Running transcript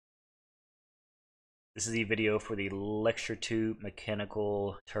This is the video for the Lecture 2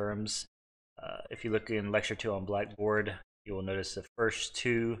 mechanical terms. If you look in Lecture 2 on Blackboard, you will notice the first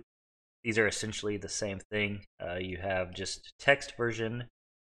two. These are essentially the same thing. You have just text version.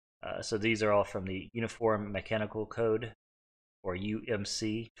 So these are all from the Uniform Mechanical Code, or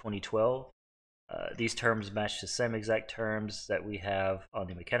UMC 2012. These terms match the same exact terms that we have on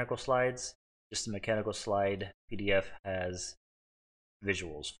the mechanical slides. Just the mechanical slide PDF has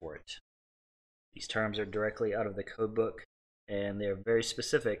visuals for it. These terms are directly out of the codebook, and they're very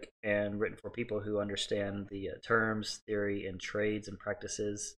specific and written for people who understand the terms, theory, and trades and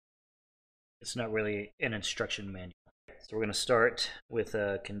practices. It's not really an instruction manual. So we're going to start with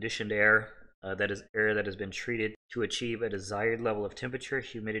conditioned air. That is air that has been treated to achieve a desired level of temperature,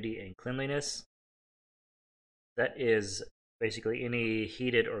 humidity, and cleanliness. That is basically any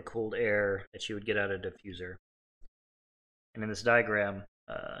heated or cooled air that you would get out of a diffuser. And in this diagram,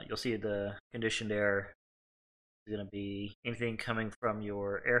 you'll see the conditioned air is going to be anything coming from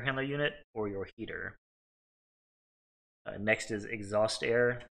your air handler unit or your heater. Next is exhaust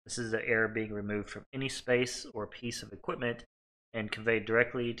air. This is the air being removed from any space or piece of equipment and conveyed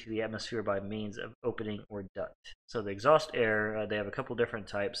directly to the atmosphere by means of opening or duct. So the exhaust air, they have a couple different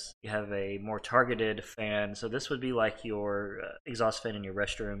types. You have a more targeted fan. So this would be like your exhaust fan in your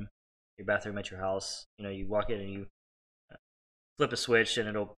restroom, your bathroom at your house. You know, you walk in and you flip a switch and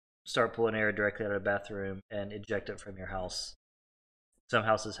it'll start pulling air directly out of the bathroom and eject it from your house. Some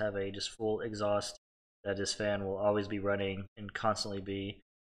houses have a just full exhaust that this fan will always be running and constantly be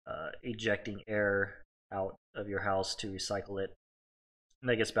ejecting air out of your house to recycle it. And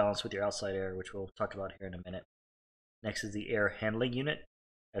that gets balanced with your outside air, which we'll talk about here in a minute. Next is the air handling unit.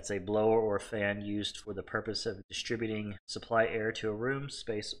 That's a blower or fan used for the purpose of distributing supply air to a room,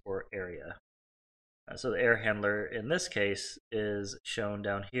 space, or area. So the air handler in this case is shown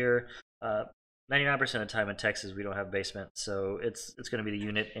down here. 99% of the time in Texas we don't have basement, so it's going to be the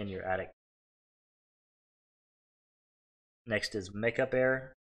unit in your attic. Next is makeup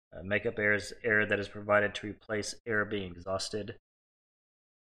air. Makeup air is air that is provided to replace air being exhausted.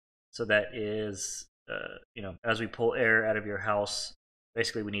 So that is, as we pull air out of your house,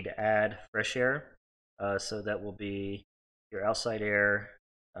 basically we need to add fresh air. So that will be your outside air.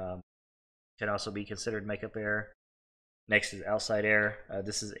 Can also be considered makeup air. Next is outside air.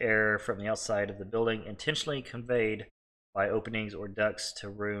 This is air from the outside of the building intentionally conveyed by openings or ducts to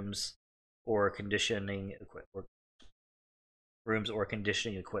rooms or conditioning equipment.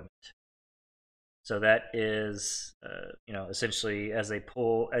 So that is, essentially as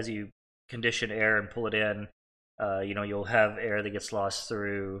you condition air and pull it in, you'll have air that gets lost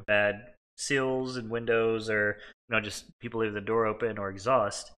through bad seals and windows, or just people leave the door open, or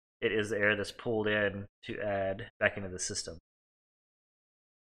exhaust. It is the air that's pulled in to add back into the system.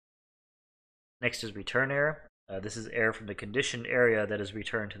 Next is return air. This is air from the conditioned area that is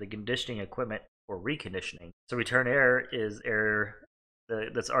returned to the conditioning equipment for reconditioning. So return air is air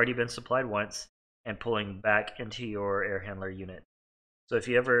that's already been supplied once and pulling back into your air handler unit. So if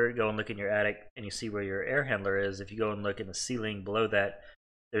you ever go and look in your attic and you see where your air handler is, if you go and look in the ceiling below that,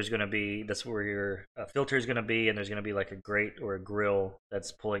 that's where your filter is going to be, and there's going to be like a grate or a grill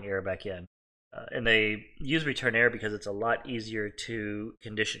that's pulling air back in. And they use return air because it's a lot easier to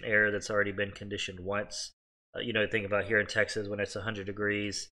condition air that's already been conditioned once. Think about here in Texas when it's 100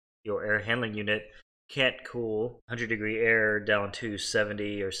 degrees, your air handling unit can't cool 100-degree air down to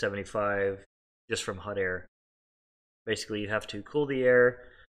 70 or 75 just from hot air. Basically, you have to cool the air.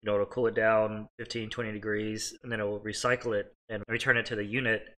 It'll cool it down 15, 20 degrees, and then it will recycle it and return it to the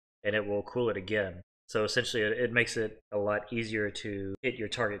unit, and it will cool it again. So essentially, it makes it a lot easier to hit your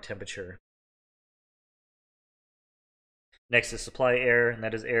target temperature. Next is supply air, and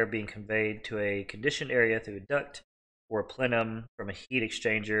that is air being conveyed to a conditioned area through a duct or a plenum from a heat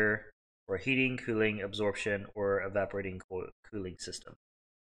exchanger or a heating, cooling, absorption, or evaporating cooling system.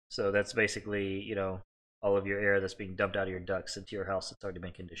 So that's basically, all of your air that's being dumped out of your ducts into your house that's already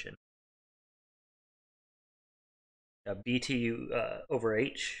been conditioned. BTU over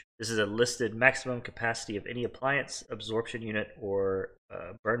H. This is a listed maximum capacity of any appliance, absorption unit, or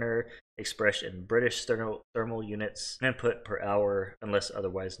burner expressed in British thermal units input per hour unless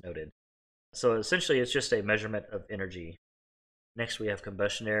otherwise noted. So essentially it's just a measurement of energy. Next we have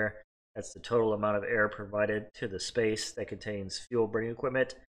combustion air. That's the total amount of air provided to the space that contains fuel burning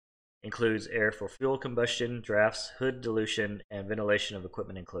equipment. Includes air for fuel combustion, drafts, hood dilution, and ventilation of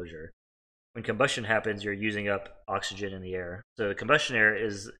equipment enclosure. When combustion happens, you're using up oxygen in the air. So the combustion air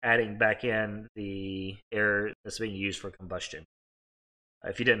is adding back in the air that's being used for combustion.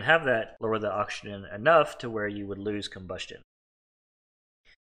 If you didn't have that, lower the oxygen enough to where you would lose combustion.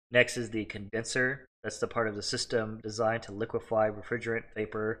 Next is the condenser. That's the part of the system designed to liquefy refrigerant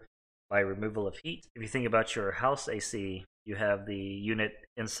vapor by removal of heat. If you think about your house AC, you have the unit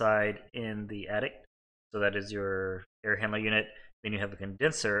inside in the attic, so that is your air handler unit. Then you have a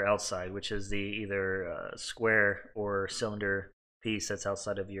condenser outside, which is the either square or cylinder piece that's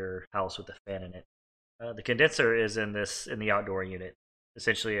outside of your house with a fan in it. The condenser is in the outdoor unit.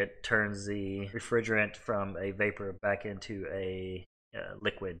 Essentially, it turns the refrigerant from a vapor back into a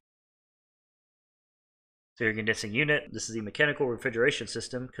liquid. So your condensing unit, this is the mechanical refrigeration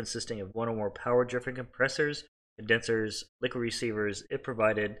system consisting of one or more power-driven compressors, condensers, liquid receivers, if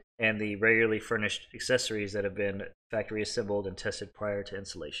provided, and the regularly furnished accessories that have been factory assembled and tested prior to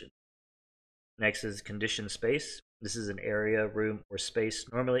installation. Next is conditioned space. This is an area, room, or space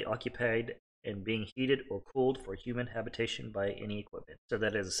normally occupied and being heated or cooled for human habitation by any equipment. So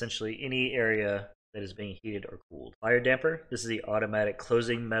that is essentially any area that is being heated or cooled. Fire damper. This is the automatic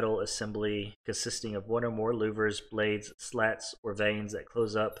closing metal assembly consisting of one or more louvers, blades, slats, or vanes that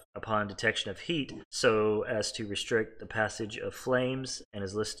close up upon detection of heat so as to restrict the passage of flames and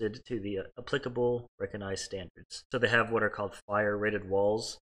is listed to the applicable recognized standards. So they have what are called fire-rated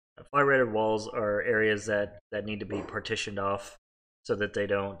walls. Fire-rated walls are areas that need to be partitioned off so that they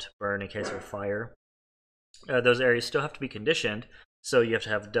don't burn in case of fire. Those areas still have to be conditioned, so you have to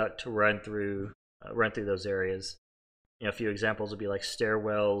have duct to run through those areas. A few examples would be like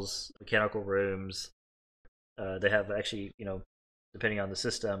stairwells, mechanical rooms. They have actually, depending on the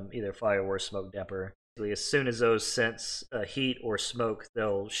system, either fire or smoke damper. As soon as those sense heat or smoke,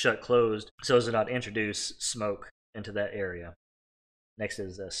 they'll shut closed so as to not introduce smoke into that area. Next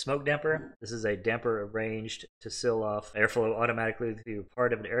is a smoke damper. This is a damper arranged to seal off airflow automatically through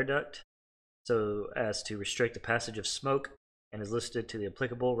part of an air duct so as to restrict the passage of smoke and is listed to the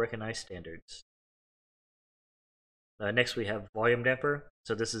applicable recognized standards. Next we have volume damper.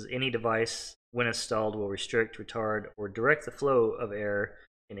 So this is any device when installed will restrict, retard, or direct the flow of air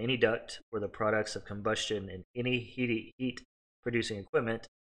in any duct or the products of combustion in any heat producing equipment,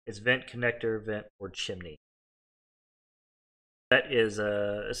 its vent, connector, vent, or chimney. That is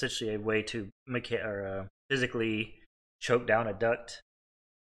essentially a way to physically choke down a duct.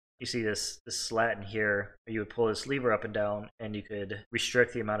 You see this slat in here, you would pull this lever up and down, and you could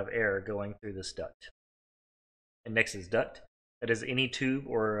restrict the amount of air going through this duct. And next is duct. That is any tube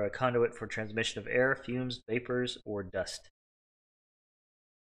or conduit for transmission of air, fumes, vapors, or dust.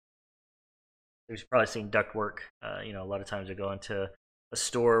 You've probably seen duct work. A lot of times you go into a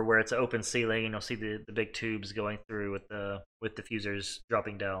store where it's an open ceiling and you'll see the big tubes going through with the diffusers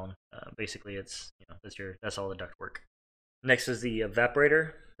dropping down. Basically, it's that's all the duct work. Next is the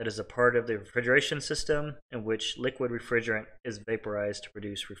evaporator. That is a part of the refrigeration system in which liquid refrigerant is vaporized to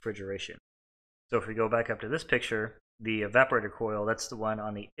produce refrigeration. So if we go back up to this picture, the evaporator coil, that's the one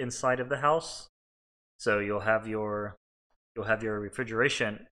on the inside of the house. So you'll have your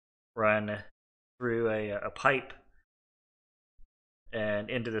refrigeration run through a pipe and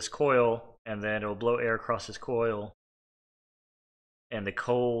into this coil, and then it'll blow air across this coil, and the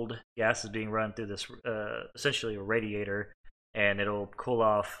cold gas is being run through this essentially a radiator, and it'll cool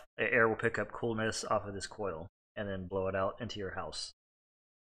off. Air will pick up coolness off of this coil and then blow it out into your house.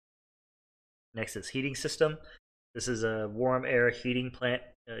 Next is heating system. This is a warm air heating plant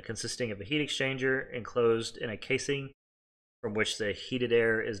consisting of a heat exchanger enclosed in a casing from which the heated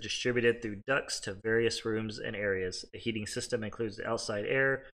air is distributed through ducts to various rooms and areas. The heating system includes the outside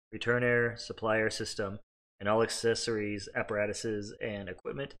air, return air, supply air system, and all accessories, apparatuses, and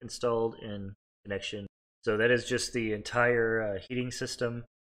equipment installed in connection. So that is just the entire heating system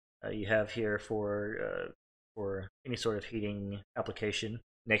you have here for any sort of heating application.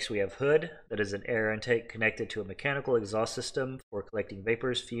 Next we have hood. That is an air intake connected to a mechanical exhaust system for collecting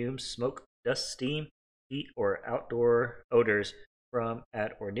vapors, fumes, smoke, dust, steam, heat, or outdoor odors from,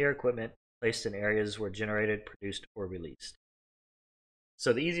 at, or near equipment placed in areas where generated, produced, or released.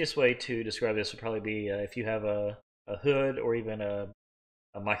 So the easiest way to describe this would probably be if you have a hood or even a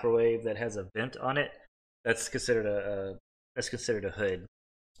microwave that has a vent on it, that's considered a hood.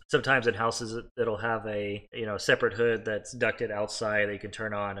 Sometimes in houses it'll have a separate hood that's ducted outside that you can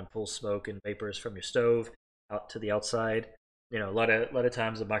turn on and pull smoke and vapors from your stove out to the outside. A lot of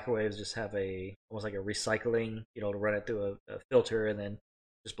times the microwaves just have almost like a recycling, to run it through a filter and then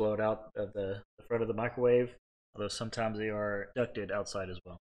just blow it out of the front of the microwave. Although sometimes they are ducted outside as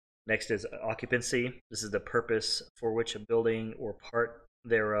well. Next is occupancy. This is the purpose for which a building or part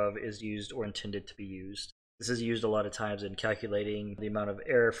thereof is used or intended to be used. This is used a lot of times in calculating the amount of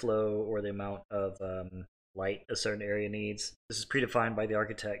airflow or the amount of light a certain area needs. This is predefined by the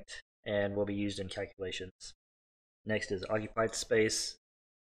architect and will be used in calculations. Next is occupied space.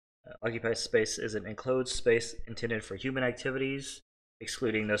 Occupied space is an enclosed space intended for human activities,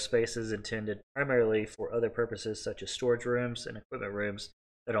 excluding those spaces intended primarily for other purposes such as storage rooms and equipment rooms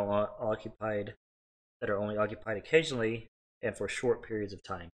that are only occupied occasionally and for short periods of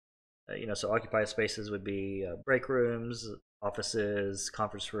time. So occupied spaces would be break rooms, offices,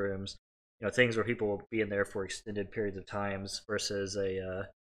 conference rooms, things where people will be in there for extended periods of times versus a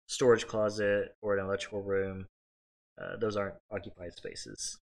storage closet or an electrical room. Those aren't occupied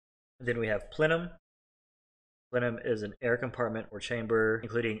spaces. And then we have plenum. Plenum is an air compartment or chamber,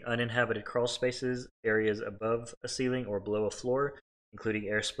 including uninhabited crawl spaces, areas above a ceiling or below a floor, including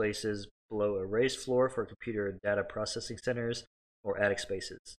air spaces below a raised floor for computer data processing centers or attic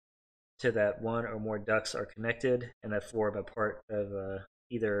spaces. To that, one or more ducts are connected and that form a part of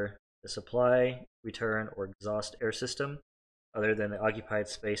either the supply, return, or exhaust air system, other than the occupied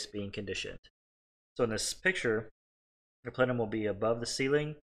space being conditioned. So in this picture, the plenum will be above the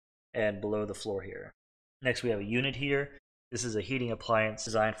ceiling and below the floor here. Next, we have a unit heater. This is a heating appliance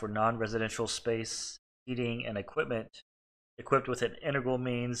designed for non-residential space heating and equipment, equipped with an integral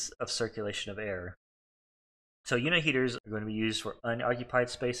means of circulation of air. So unit heaters are going to be used for unoccupied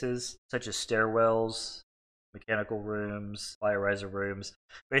spaces, such as stairwells, mechanical rooms, fire riser rooms.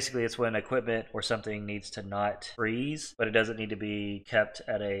 Basically, it's when equipment or something needs to not freeze, but it doesn't need to be kept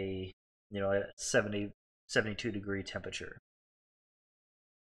at a 72 degree temperature.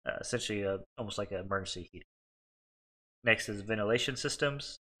 Essentially, almost like an emergency heating. Next is ventilation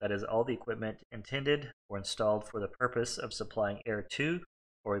systems. That is all the equipment intended or installed for the purpose of supplying air to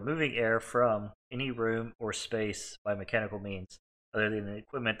or removing air from any room or space by mechanical means, other than the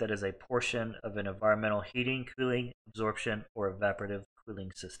equipment that is a portion of an environmental heating, cooling, absorption, or evaporative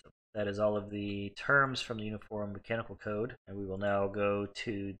cooling system. That is all of the terms from the Uniform Mechanical Code, and we will now go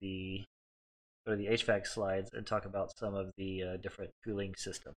to the HVAC slides and talk about some of the different cooling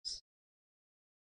systems.